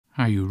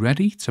Are you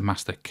ready to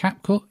master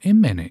CapCut in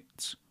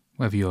minutes?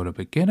 Whether you're a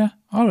beginner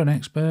or an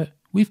expert,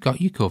 we've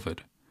got you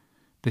covered.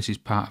 This is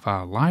part of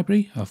our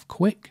library of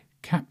quick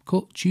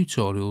CapCut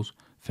tutorials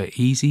for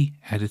easy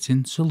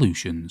editing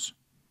solutions.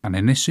 And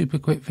in this super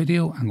quick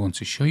video, I'm going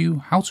to show you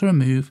how to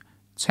remove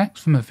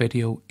text from a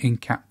video in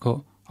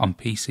CapCut on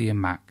PC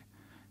and Mac.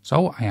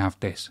 So I have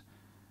this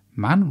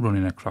man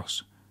running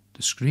across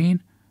the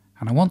screen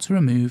and I want to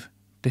remove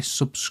this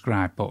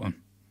subscribe button.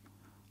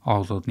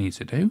 All I'll need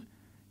to do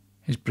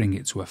is bring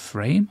it to a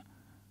frame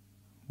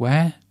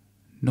where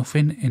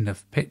nothing in the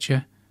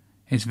picture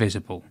is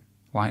visible,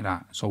 like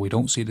that, so we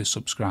don't see the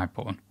subscribe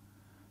button.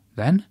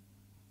 Then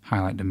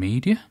highlight the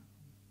media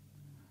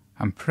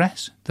and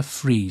press the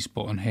freeze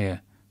button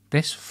here.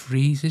 This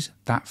freezes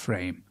that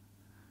frame.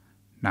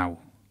 Now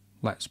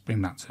let's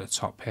bring that to the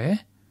top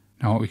here.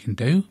 Now what we can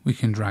do, we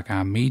can drag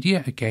our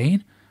media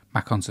again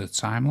back onto the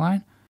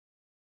timeline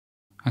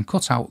and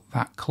cut out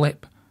that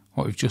clip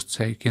what we've just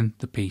taken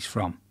the piece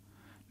from.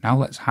 Now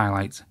let's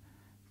highlight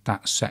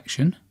that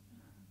section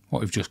what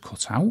we've just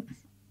cut out,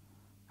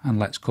 and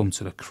let's come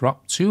to the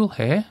crop tool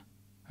here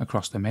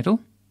across the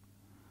middle,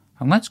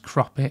 and let's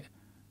crop it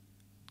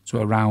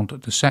to around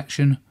the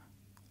section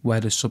where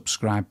the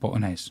subscribe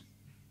button is,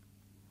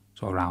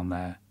 so around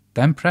there.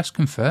 Then press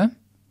confirm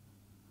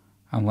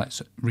and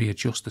let's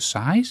readjust the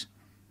size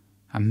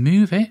and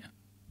move it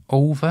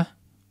over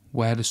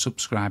where the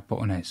subscribe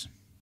button is.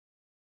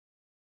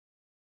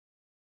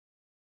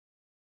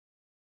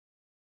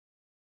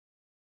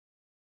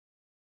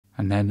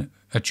 And then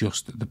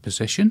adjust the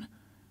position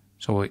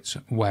so it's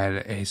where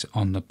it is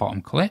on the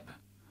bottom clip.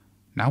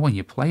 Now when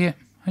you play it,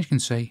 as you can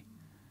see,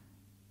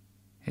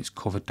 it's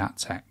covered that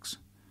text.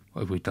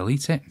 But if we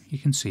delete it, you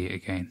can see it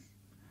again.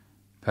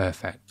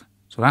 Perfect.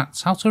 So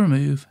that's how to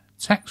remove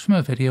text from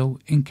a video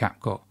in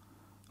CapCut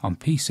on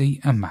PC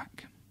and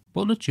Mac.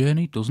 But the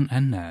journey doesn't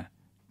end there.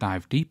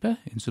 Dive deeper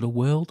into the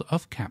world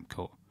of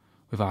CapCut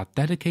with our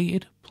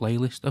dedicated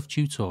playlist of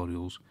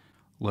tutorials.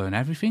 Learn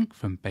everything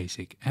from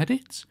basic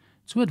edits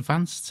to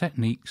advanced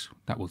techniques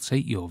that will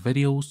take your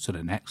videos to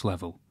the next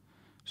level.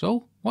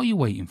 So what are you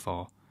waiting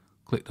for?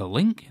 Click the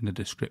link in the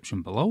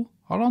description below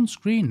or on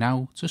screen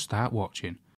now to start watching.